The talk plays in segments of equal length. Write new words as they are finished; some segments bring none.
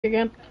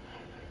again.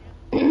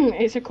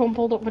 It's a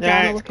crumpled up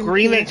vagina Yeah, looking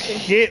green penis.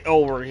 as shit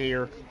over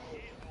here.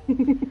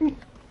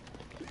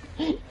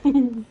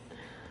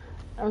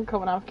 I'm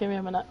coming out, give me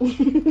a minute.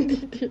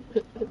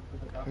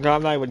 No,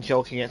 I'm not even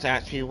joking, it's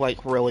actually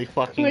like really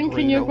fucking When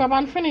green. can you grab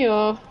Anthony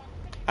or?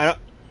 I don't...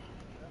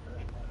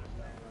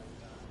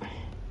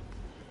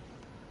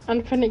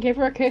 Anthony, give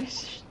her a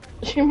kiss.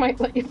 She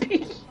might let you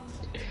be.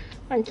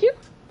 Thank you.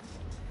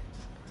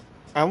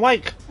 I'm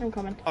like I'm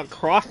coming.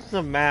 across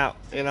the map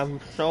and I'm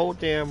so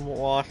damn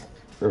lost.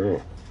 No,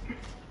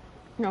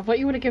 I thought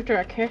you would have given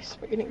her a kiss,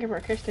 but you didn't give her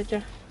a kiss, did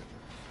you?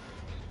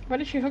 Where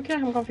did she hug you?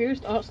 I'm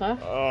confused. Oh, it's there.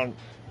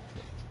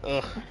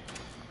 Ugh.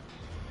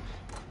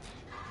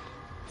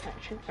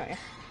 Actually, got you.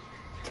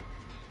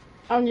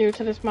 I'm new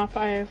to this map.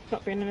 I have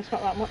not been in this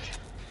map that much.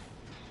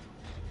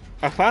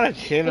 I found a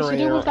generator.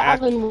 It's to do with the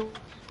Alan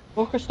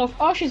Walker stuff.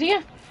 Oh, she's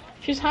here.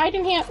 She's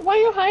hiding here. Why are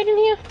you hiding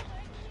here?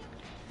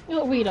 You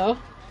little weirdo.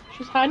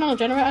 She's hiding on the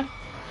generator.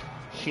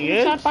 She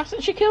is?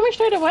 She killed me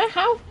straight away.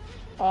 How?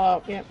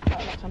 Oh, yeah. That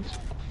makes sense.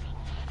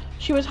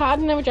 She was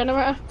hiding in the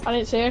generator. I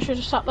didn't see her. She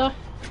just sat there.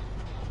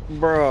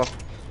 Bro.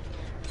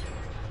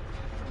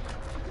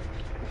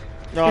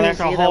 No, that's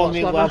a whole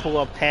new level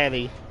of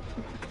petty.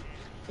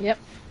 Yep.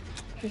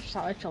 She's just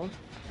sat there chilling.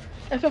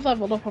 If I've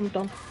leveled up, I'm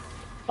done.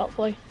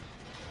 Hopefully.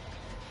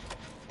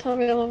 Tell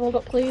me I leveled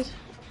up, please.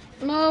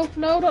 No,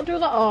 no, don't do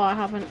that. Oh, I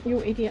haven't.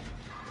 You idiot.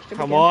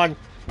 Come on.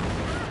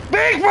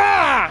 Big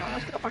Rock!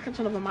 Let's get back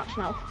into another match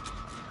now.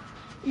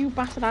 You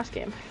bastard ass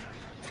game.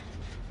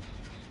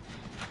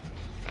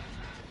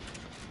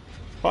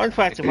 Fun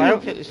fact, if I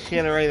don't get this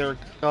generator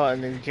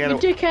done, then You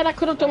dickhead, I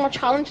could have done my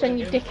challenge then,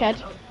 you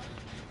dickhead.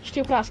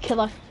 Stupid ass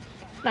killer.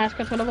 Nice,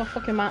 go to another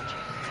fucking match.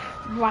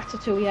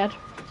 Ratatouille head.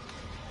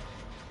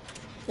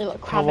 You look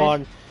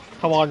crabby.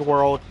 Come on,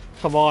 world.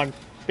 Come on.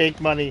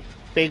 Big money.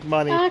 Big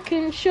money. I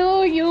can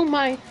show you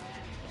my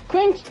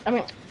cringe. I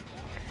mean,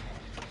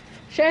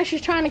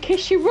 she's trying to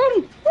kiss you.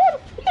 Run! Run!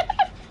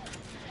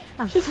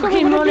 I'm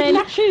fucking running.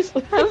 I'm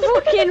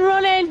fucking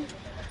running.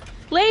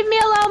 Leave me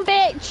alone,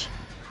 bitch.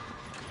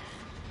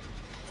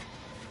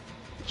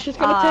 She's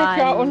gonna take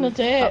you out on a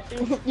date.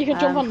 You can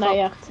jump on there,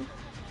 yeah.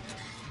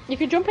 You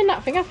can jump in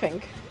that thing, I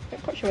think.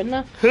 It puts you in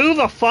there. Who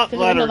the fuck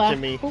led her to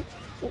me? Ooh,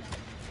 ooh.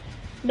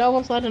 No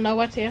one's led her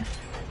nowhere to you.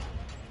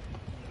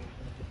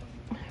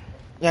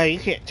 Yeah, you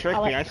can't trick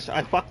me. I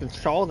fucking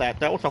saw that.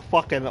 That was a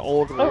fucking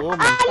old woman.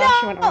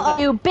 I know,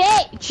 you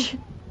bitch!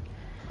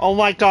 Oh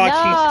my god,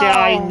 she's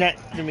dying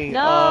next to me.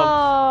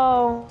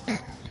 No!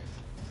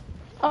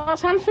 Oh,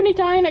 it's Anthony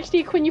dying next to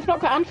you, Quinn. You've not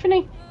got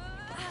Anthony.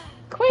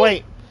 Quinn!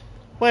 Wait,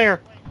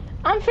 where?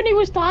 Anthony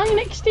was dying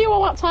next to you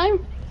all that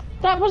time.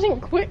 That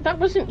wasn't Quick. That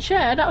wasn't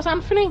Cher. That was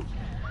Anthony.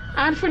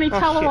 Anthony,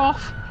 tell her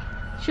off.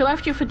 She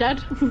left you for dead.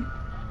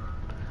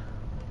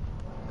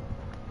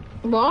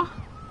 What?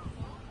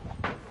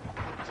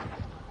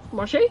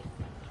 Was she?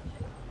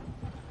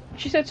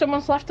 She said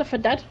someone's left her for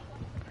dead.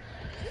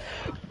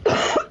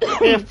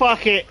 Yeah,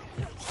 fuck it.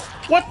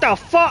 What the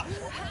fuck?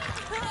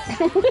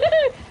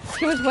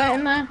 She was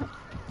waiting there.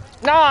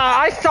 Nah,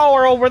 I saw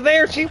her over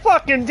there. She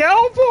fucking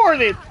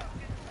teleported.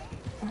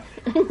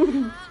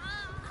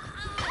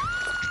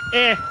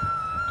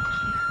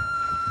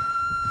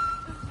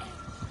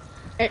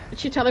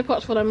 She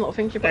teleports for them little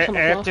things you put on the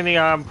floor. Anthony,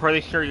 I'm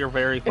pretty sure you're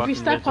very fucking If you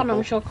step visible. on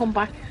them, she'll come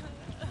back.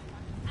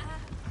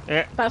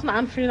 That's not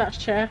Anthony, that's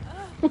Cher.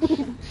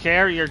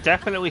 Cher, you're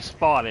definitely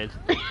spotted.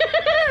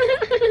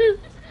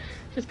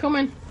 She's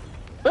coming.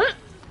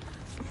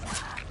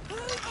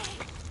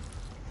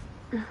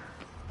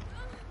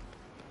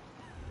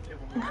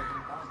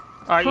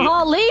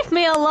 Oh, leave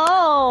me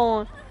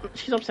alone!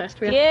 She's obsessed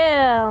with you.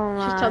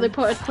 Yeah. She's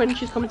teleported Quinn,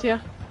 she's coming to you.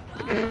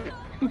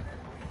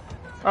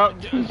 Oh,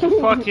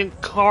 fucking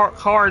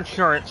car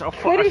insurance. Oh,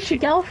 Quinn is your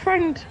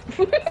girlfriend.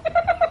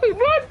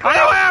 I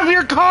don't have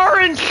your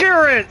car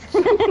insurance!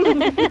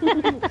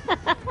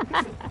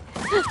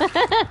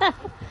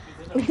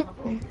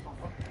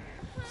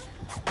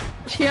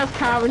 She has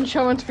car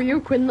insurance for you,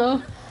 Quinn,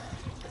 though.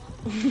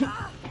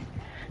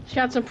 She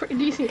had some pretty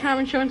decent car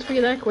insurance for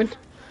you there, Quinn.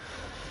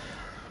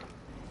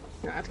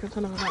 Right, let's go to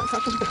another match.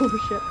 That's just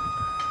bullshit.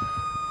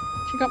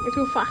 She got me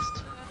too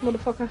fast,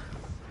 motherfucker.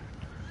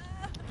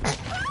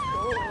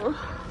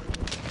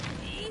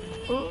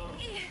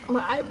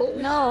 My eyeballs.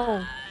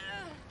 No.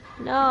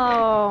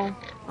 No.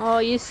 Oh,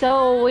 you're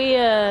so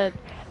weird.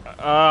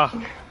 Well,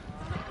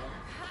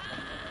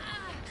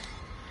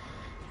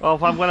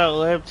 if I'm gonna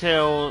live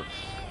till,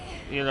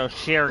 you know,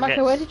 Cher gets...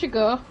 Micah, where did you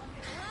go?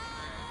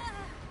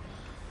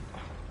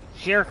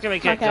 Cher's gonna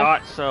get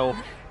got, so...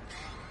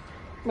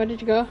 Where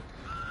did you go?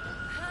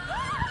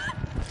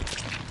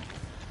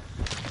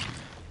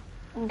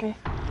 Okay.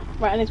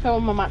 Right, I need to play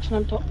one more match and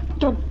I'm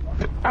done.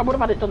 I would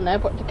have had it done there,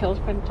 but the kill's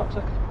been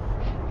toxic.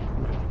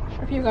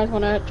 If you guys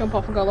want to jump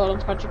off and go load on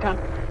squad, you can.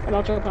 And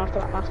I'll jump after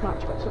that last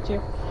match, but it's up to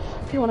you.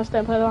 If you want to stay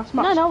and play the last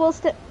match. No, we'll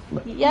stay.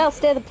 Yeah, I'll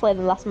stay to play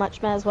the last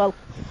match, may as well.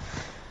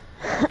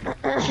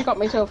 She got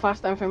me so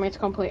fast then for me to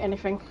complete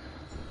anything.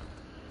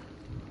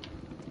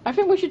 I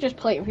think we should just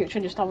play it in future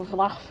and just have a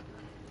laugh.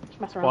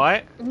 Mess around.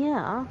 What?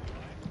 Yeah.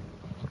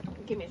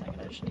 Give me a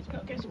second. I just need to go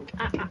get some.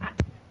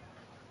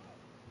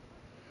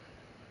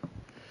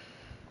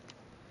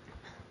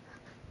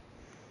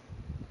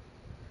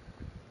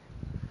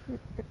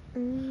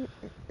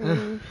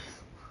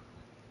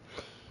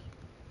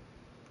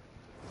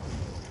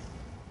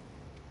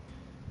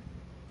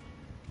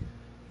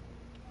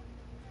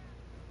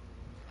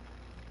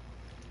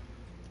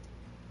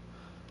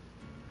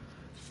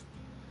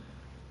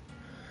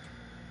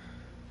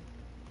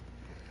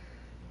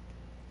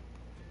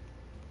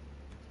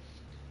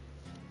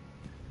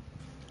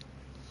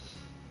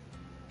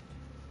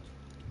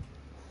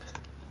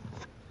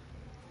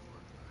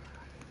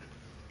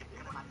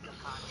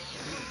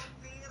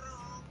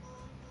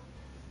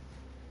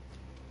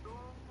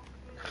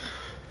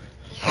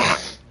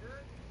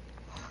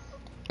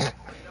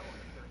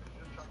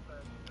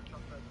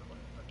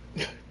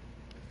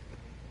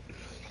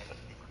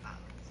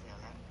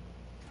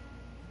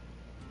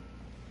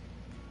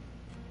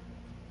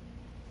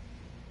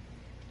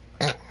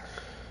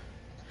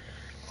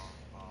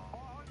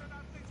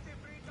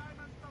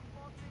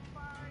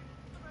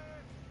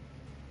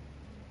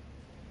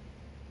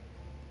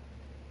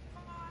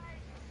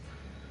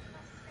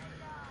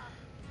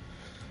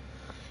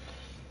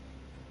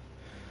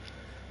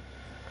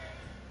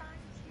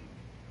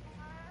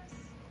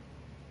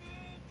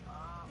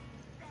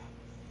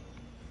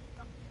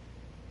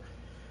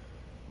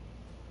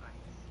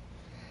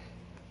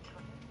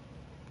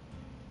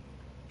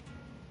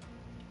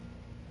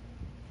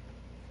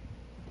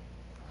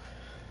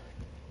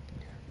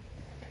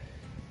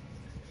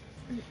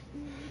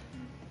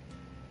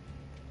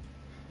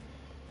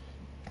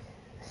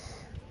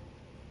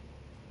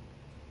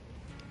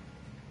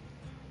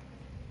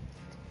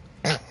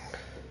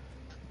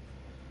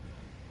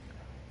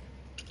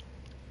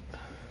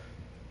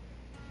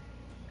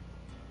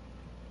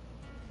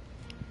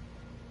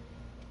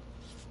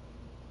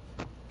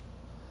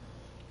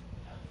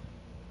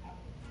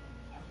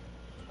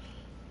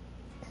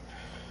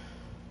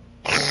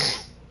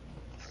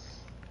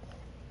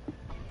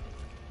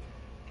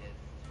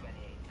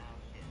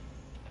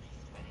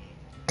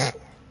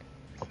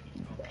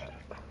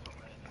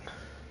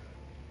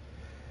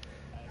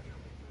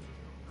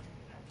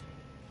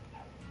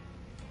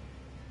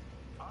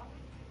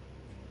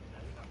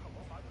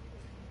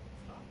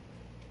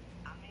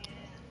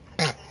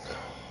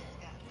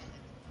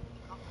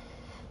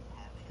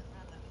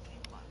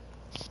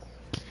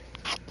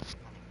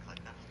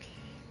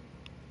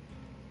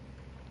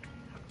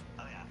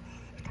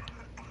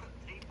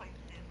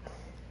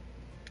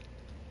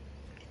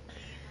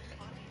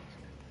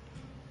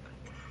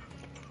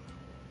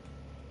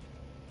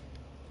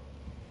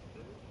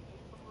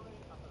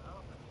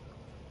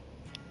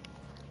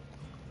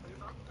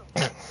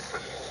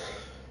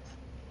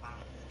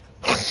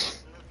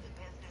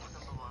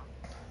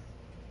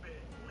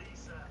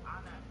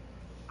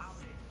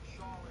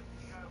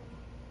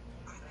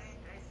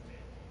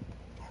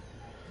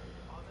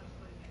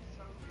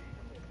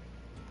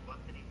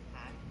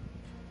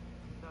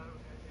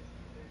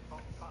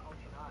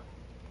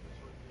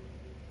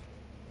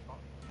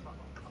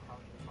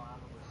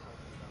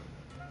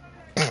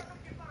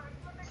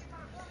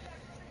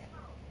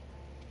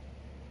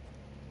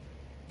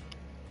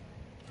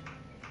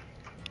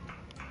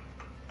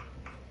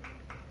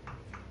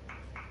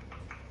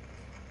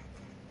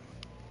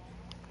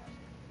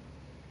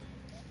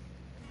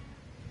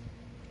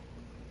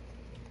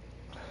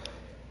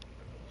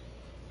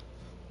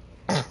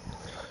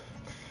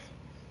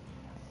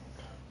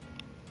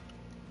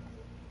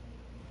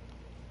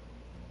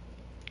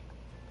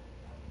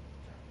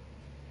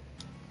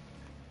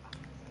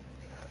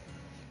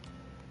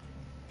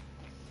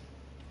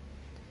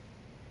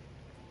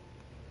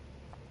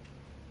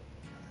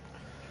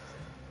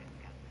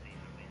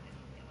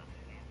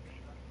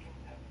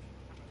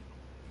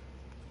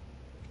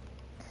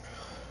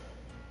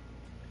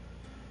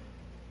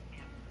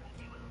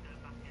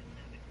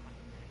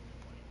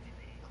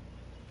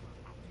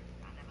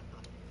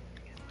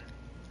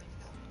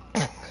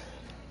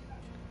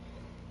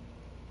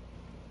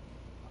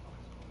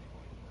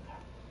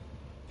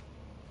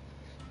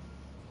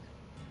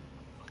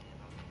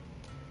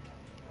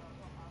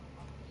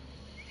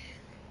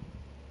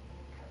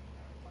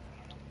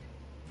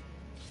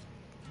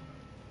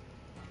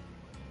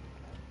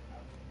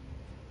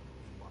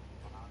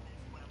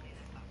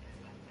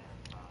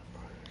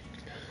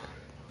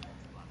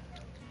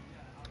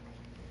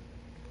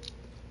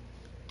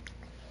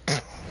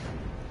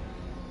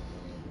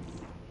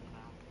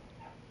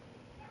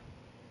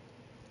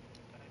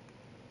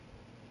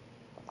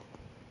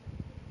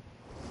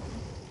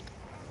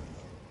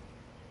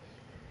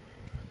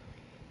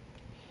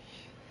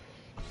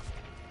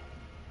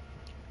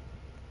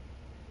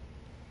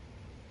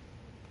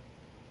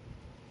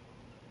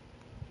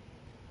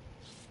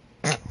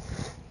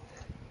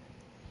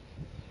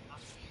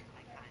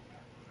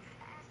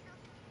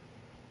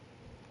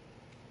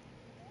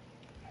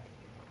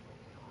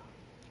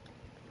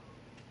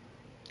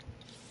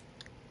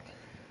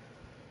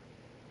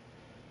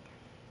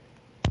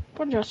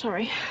 Bonjour,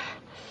 sorry.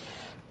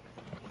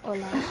 Oh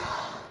no.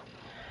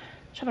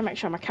 Trying to make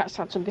sure my cat's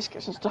had some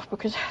biscuits and stuff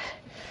because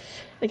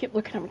they keep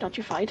looking at me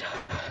dodgified.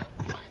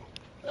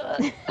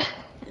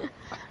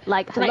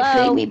 Like, Can hello?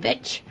 I feed me,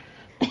 bitch?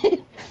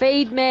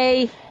 Feed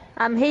me.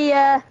 I'm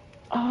here.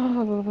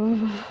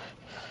 Oh,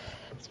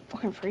 it's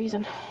fucking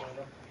freezing.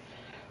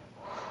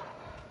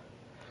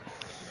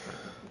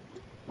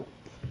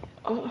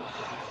 Oh.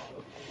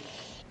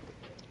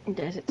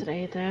 There's it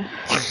today, there.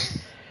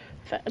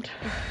 Fed.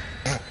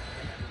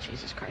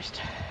 Jesus Christ.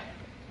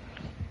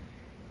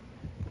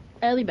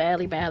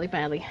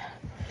 Barely.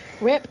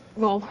 Rip,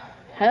 roll.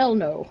 Hell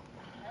no.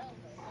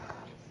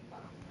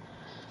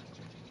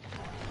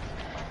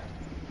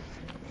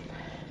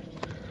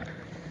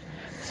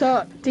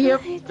 So, do you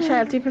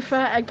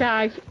prefer a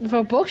guy with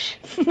a bush,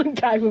 a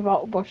guy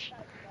without a bush?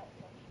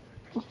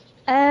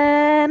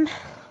 We're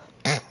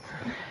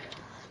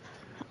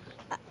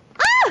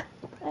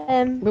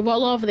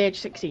all over the age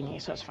of 16 here,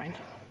 so it's fine.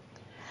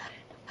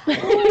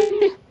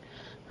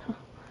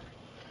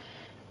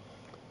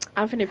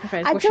 Anthony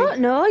prefers bushy. I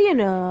don't know, you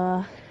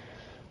know.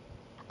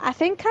 I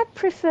think I'd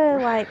prefer,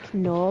 like,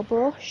 no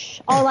bush.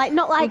 Or, like,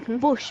 not like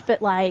bush,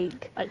 but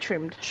like... Like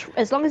trimmed.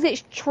 As long as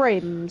it's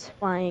trimmed,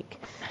 like...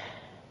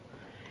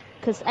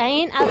 Because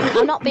I'm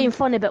not being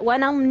funny, but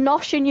when I'm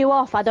noshing you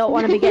off, I don't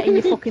want to be getting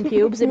your fucking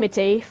pubes in my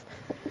teeth.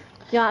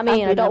 You know what I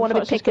mean? I don't want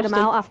to be picking them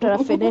out after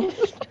I finish.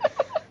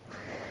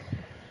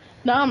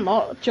 No, I'm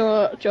not.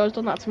 Joe's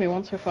done that to me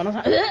once for fun. I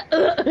was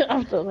like,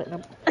 I'm still like,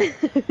 no.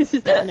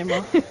 Not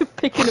anymore.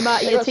 Picking them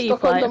out of your teeth,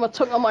 stuck like... under my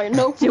tongue, I'm like,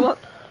 no. Do you want...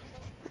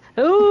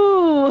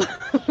 Ooh!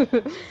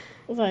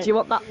 Like, do you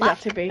want that back?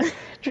 to be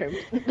trimmed.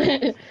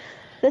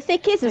 The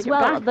thing is as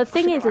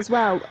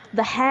well,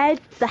 the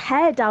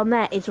hair down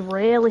there is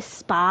really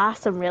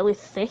sparse and really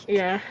thick.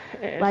 Yeah,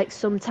 it is. Like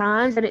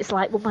sometimes, and it's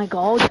like, oh my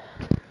god.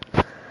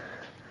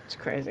 It's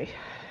crazy.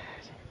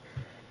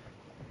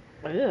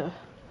 Ugh.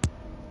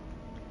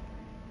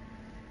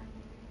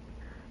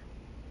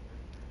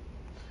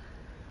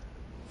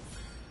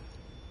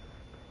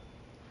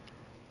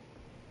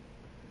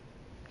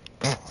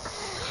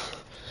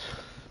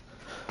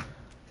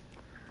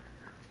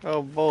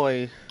 Oh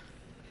boy.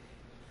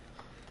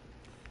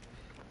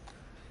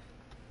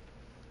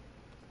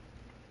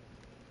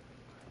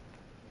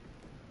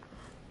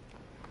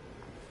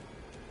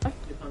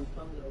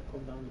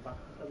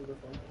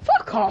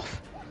 Fuck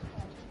off!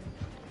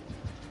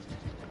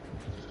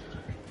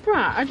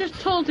 Bruh, I just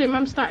told him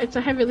I'm starting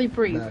to heavily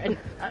breathe and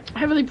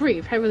heavily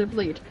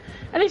bleed.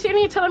 And he's in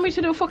here telling me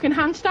to do fucking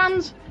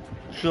handstands.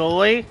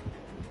 Joy?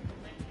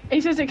 He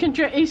says it can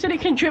drip. He said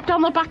it can drip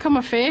down the back of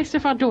my face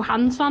if I do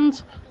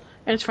handstands.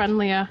 It's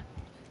friendlier.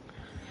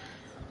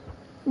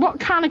 What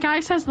kind of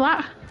guy says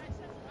that?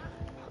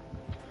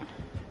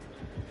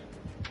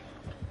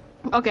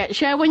 Okay,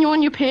 share when you're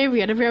on your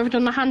period. Have you ever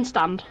done the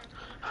handstand?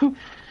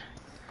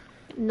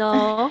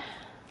 No.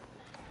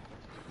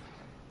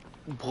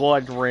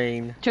 Blood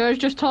rain. I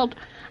just told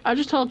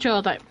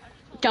Joe that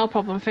girl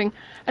problem thing,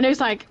 and he was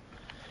like,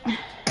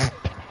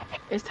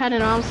 it's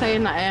turning around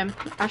saying that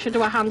I should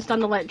do a handstand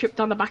and let it drip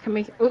down the back of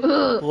me.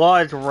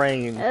 Blood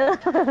rain.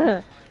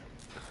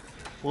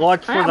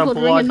 Blood for the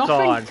blood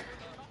god.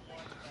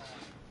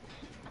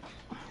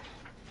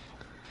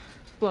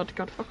 Blood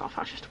god, fuck off.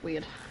 That's just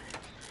weird.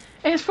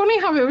 It's funny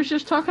how we was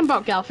just talking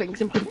about girl things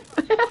and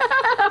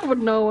I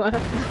would know.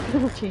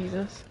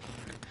 Jesus.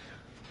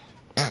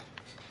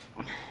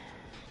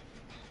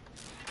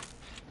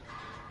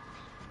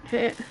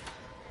 Hit.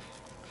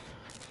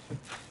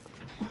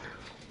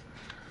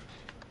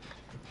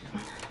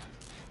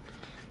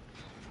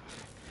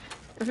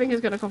 I think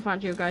he's gonna come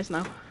find you guys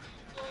now.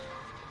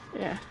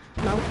 Yeah.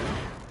 No.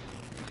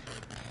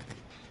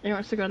 He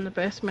wants to go in the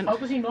basement. How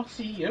does he not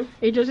see you?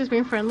 He just is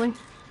being friendly.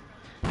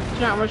 Do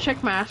you know, I'm gonna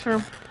check my ass for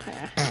him.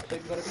 Yeah. So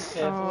you've got to be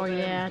careful. Oh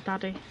yeah,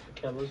 daddy.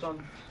 Killers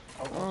on.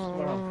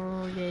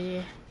 Oh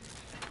yeah.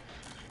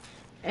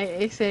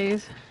 It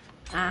says,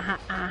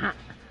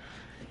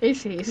 It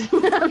says,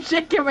 I'm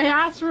shaking my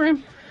ass for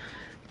him.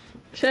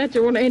 Sure, do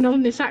you want in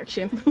on this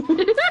action?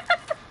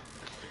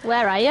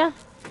 Where are you?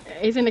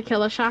 He's in the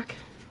killer shack.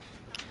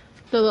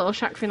 The little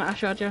shack thing that I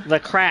showed you. The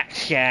crack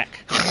shack.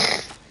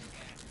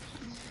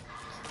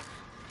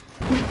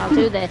 I'll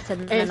do this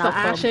and then It's the I'll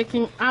ass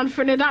shaking.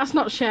 Anthony, that's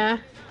not share.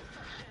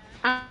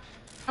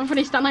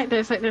 Anthony, stand like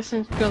this,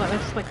 and go like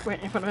this, like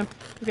right in front of him.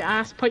 With your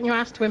ass, point your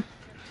ass to him.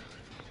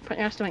 Point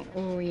your ass to him.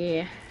 Oh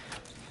yeah.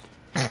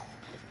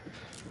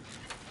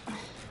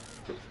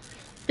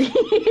 He's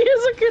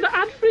looking at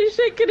Anthony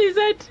shaking his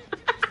head.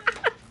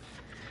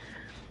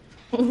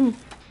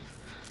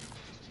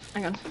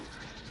 Hang on.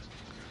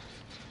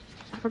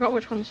 I forgot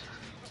which ones.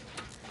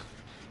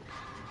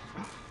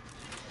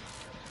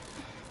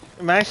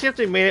 Imagine if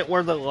they made it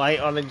where the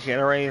light on the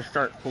generator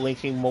starts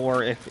blinking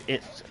more if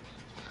it's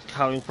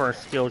coming for a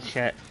skill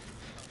check.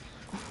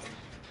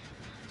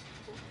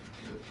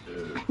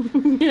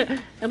 Yeah,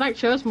 it like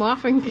shows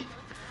morphing.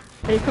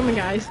 Are you coming,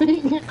 guys?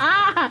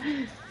 Ah!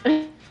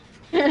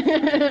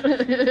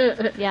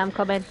 Yeah, I'm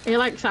coming. He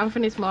likes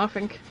Anthony's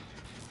morphing.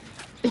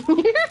 I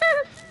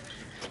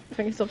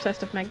think he's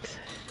obsessed with Megs.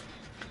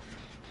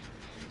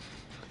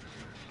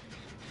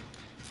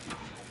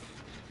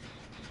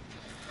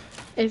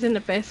 He's in the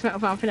basement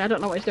of Anthony. I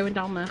don't know what he's doing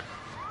down there.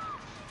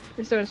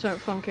 He's doing something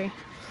funky.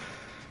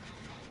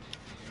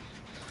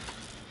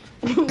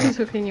 He's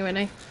hooking you in,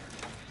 eh?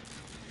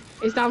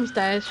 He's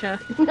downstairs, sure.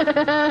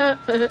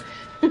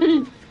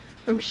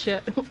 Oh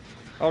shit.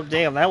 Oh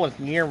damn, that was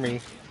near me.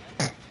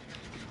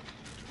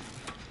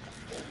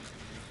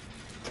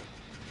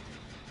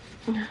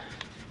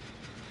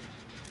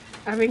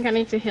 I think I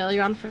need to heal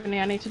you, Anthony.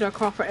 I need to do a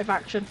cooperative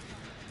action.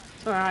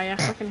 So where are you?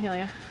 I can heal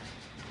you.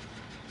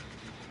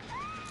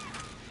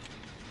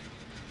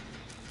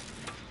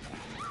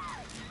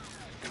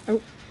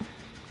 Oh.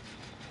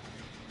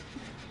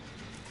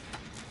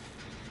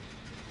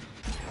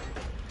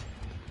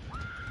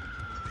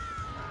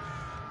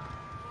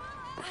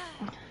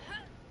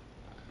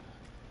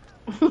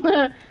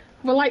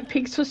 We're like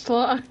pigs for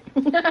slaughter.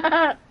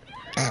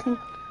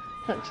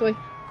 Actually.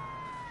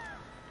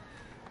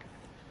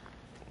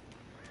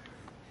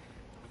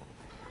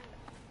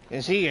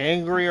 Is he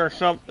angry or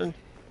something?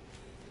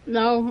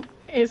 No,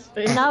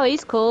 No,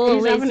 he's cool.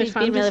 He's having his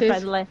been really fantasies.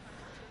 friendly.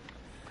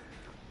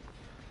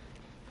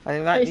 I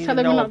did not He's need to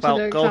telling me know not to about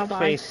do it 'cause I'll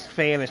die. Ghostface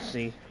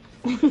fantasy.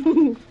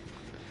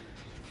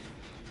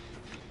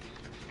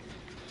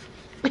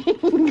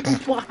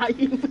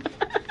 Flying.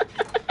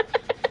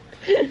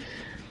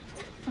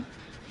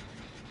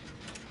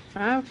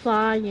 I'm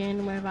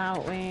flying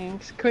without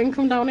wings. Quinn,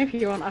 come down if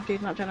you want after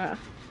using that generator.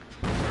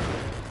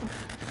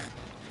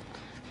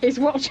 He's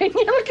watching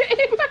you, look at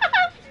him!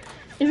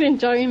 He's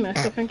enjoying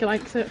this, I think he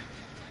likes it.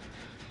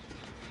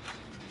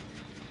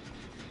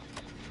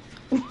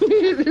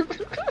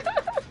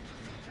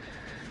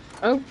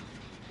 Oh.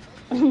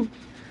 I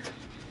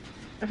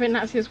think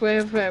that's his way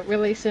of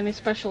releasing his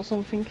special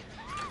something.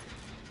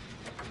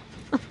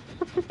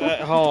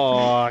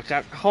 Hold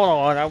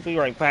on, I'll be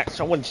right back.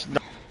 Someone's.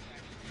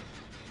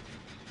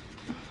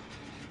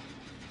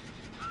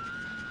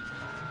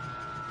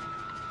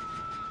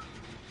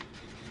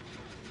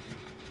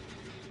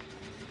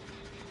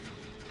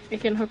 He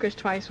can hook us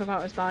twice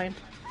without us dying.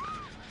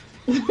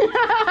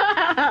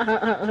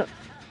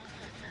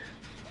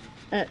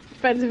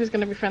 Depends if he's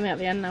going to be friendly at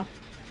the end now.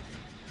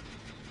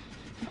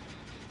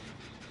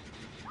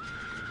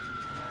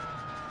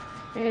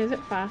 Is it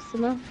fast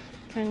enough?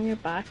 Can you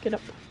back it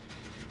up?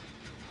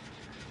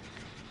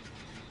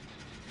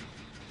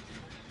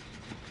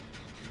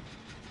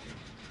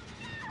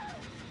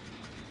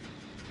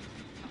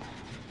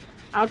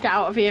 I'd get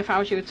out of here if I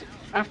was you.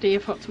 After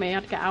you fucked me,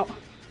 I'd get out.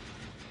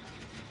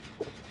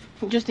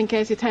 Just in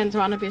case he turns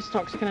around and be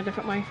toxic in a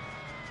different way.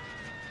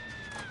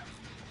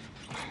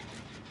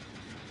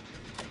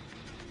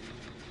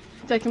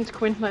 Take him to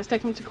Quinn. Let's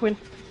take him to Quinn.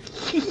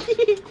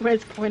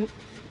 Where's Quinn?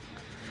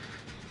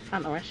 I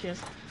don't know where she is.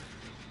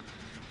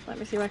 Let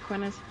me see where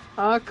Quinn is.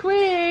 Oh,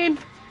 Quinn!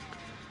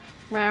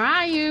 Where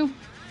are you?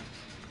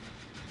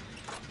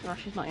 Oh,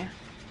 she's not here.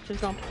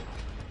 She's gone.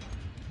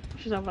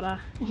 She's over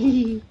there.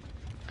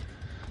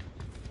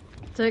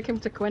 Take him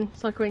to Quinn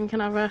so Quinn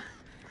can have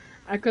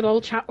a good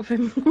old chat with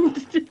him.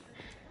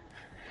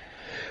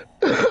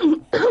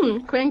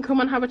 Quinn,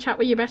 come and have a chat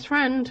with your best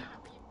friend.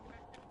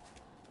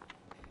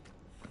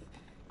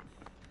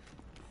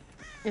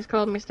 He's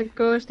called Mr.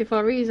 Ghosty for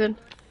a reason.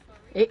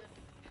 Pick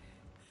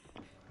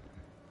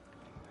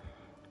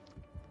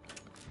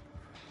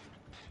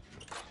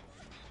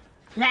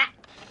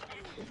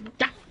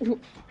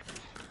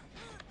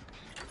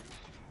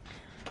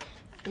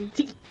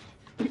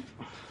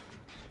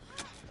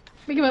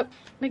him up,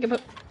 pick him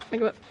up, pick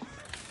him up.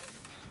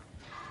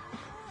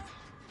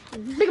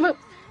 Pick him up.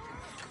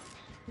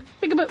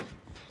 Pick him up.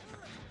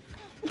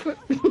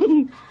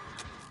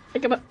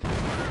 Pick him up.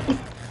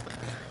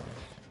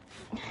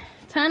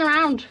 Turn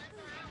around.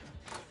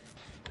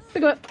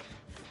 Pick him up.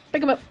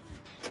 Pick him up.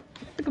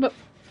 Pick him up.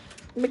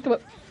 Pick him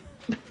up.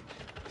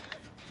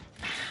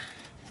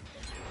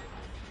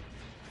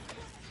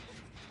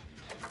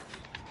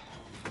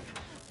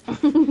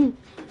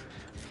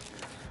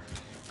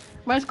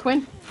 Where's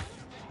Quinn?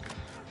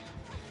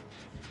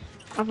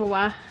 Over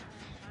where?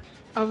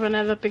 Over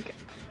another big...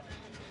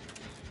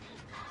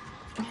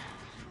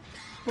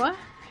 What?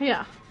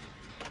 Here?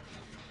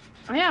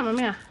 I am, I'm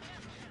here.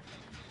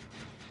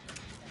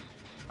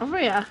 Over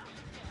here?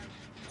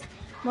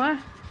 Where?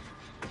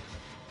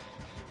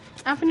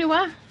 Avenue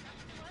where?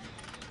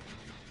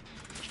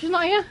 She's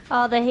not here?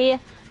 Oh, they're here.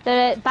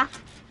 They're back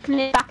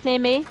near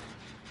me.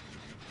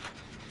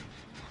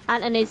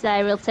 Anthony's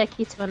there, he'll take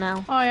you to her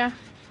now. Oh yeah.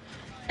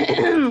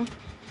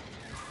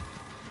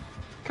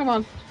 Come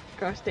on,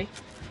 Ghosty.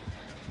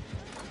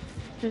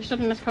 Just stood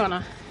in this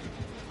corner.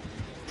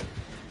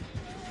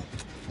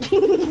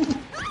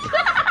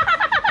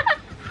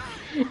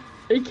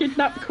 He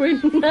kidnapped Quinn.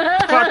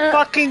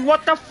 Fucking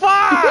what the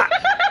fuck?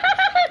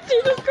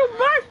 She just come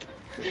back.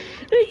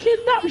 He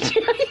kidnapped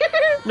you.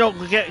 No,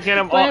 get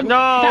him. Well, No,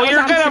 that was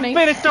you're gonna Anthony.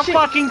 finish the Shit.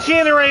 fucking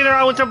generator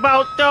I was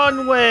about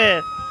done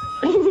with.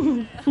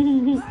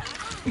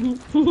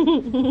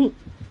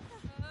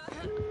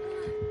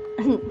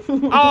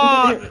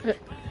 Oh!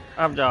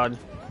 I'm done.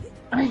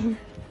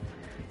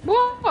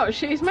 What?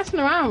 She's messing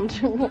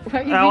around.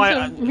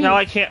 Now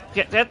I can't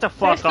get the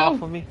fuck still.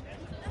 off of me.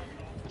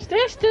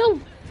 Stay still.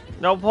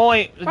 No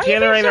point. The Why are you being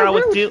generator so I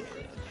was rude?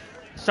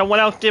 someone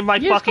else did my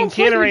You just fucking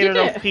completely generator, did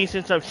those it.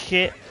 pieces of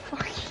shit.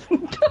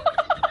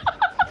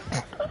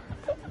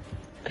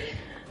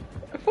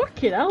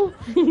 Fucking hell.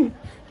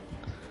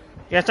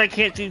 Yes, I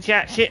can't do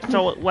jack shit,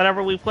 so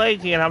whenever we play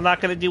again, I'm not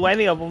gonna do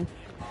any of them.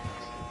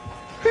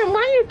 Grim,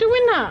 why are you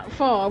doing that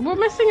for? We're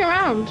messing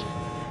around.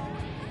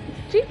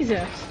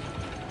 Jesus.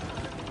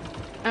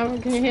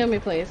 Can you hear me,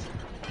 please?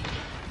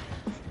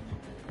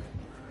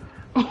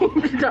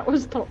 That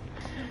was top.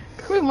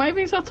 Grim, why are you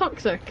being so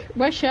toxic?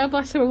 Where's Cher?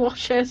 Bless her, we lost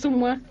Cher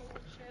somewhere.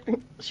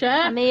 Cher?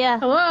 I'm here.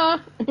 Hello?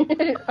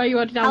 Are you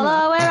already down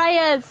Hello, where are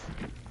you?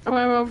 there?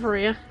 We're over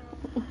here.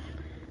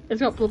 He's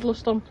got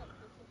bloodlust on.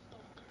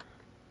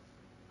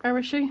 Where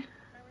is she?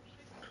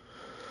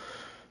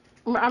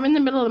 I'm in the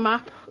middle of the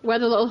map, where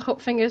the little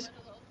hut thing is.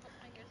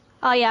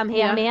 Oh yeah, I'm here.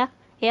 Yeah. I'm here.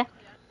 Here.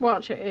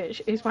 Watch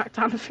it, he's whacked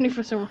Anthony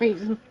for some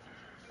reason.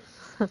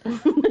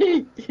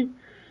 Is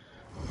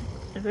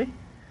he?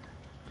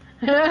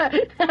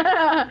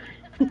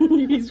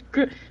 He's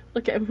good.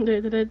 Look at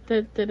him.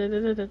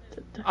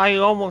 I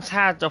almost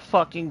had the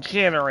fucking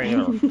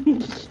generator.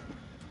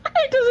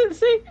 He doesn't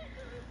see.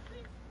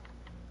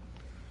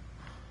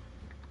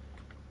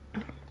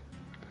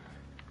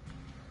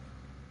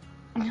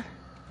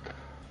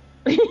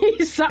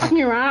 He's sat on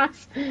your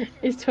ass.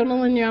 He's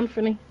tunneling you,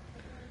 Anthony.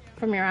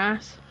 From your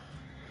ass.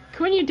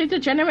 When you did the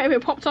generator,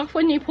 it popped off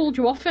when you pulled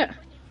you off it.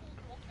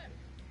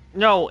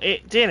 No,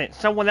 it didn't.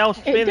 Someone else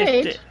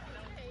finished it.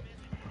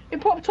 It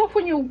popped off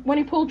when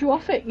he pulled you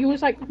off it. You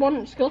was like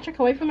one skill check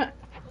away from it.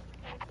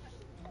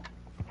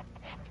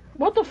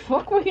 What the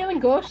fuck? We're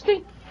healing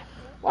Ghosty.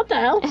 What the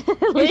hell?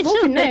 He's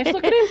looking nice.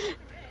 Look at him.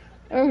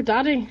 Oh,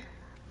 daddy.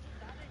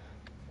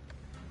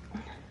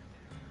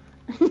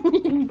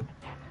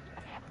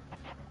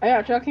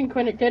 Yeah, joking,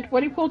 Quinn. It did.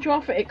 When he pulled you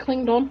off it, it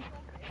clinged on.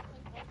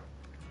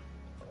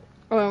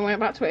 Oh, and went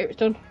back to it. It was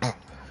done.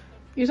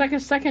 You was like a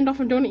second off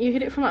of doing it. You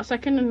hit it from that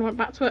second and went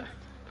back to it.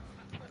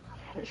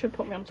 It should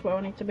put me on to where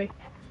I need to be.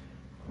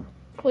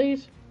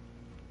 Please.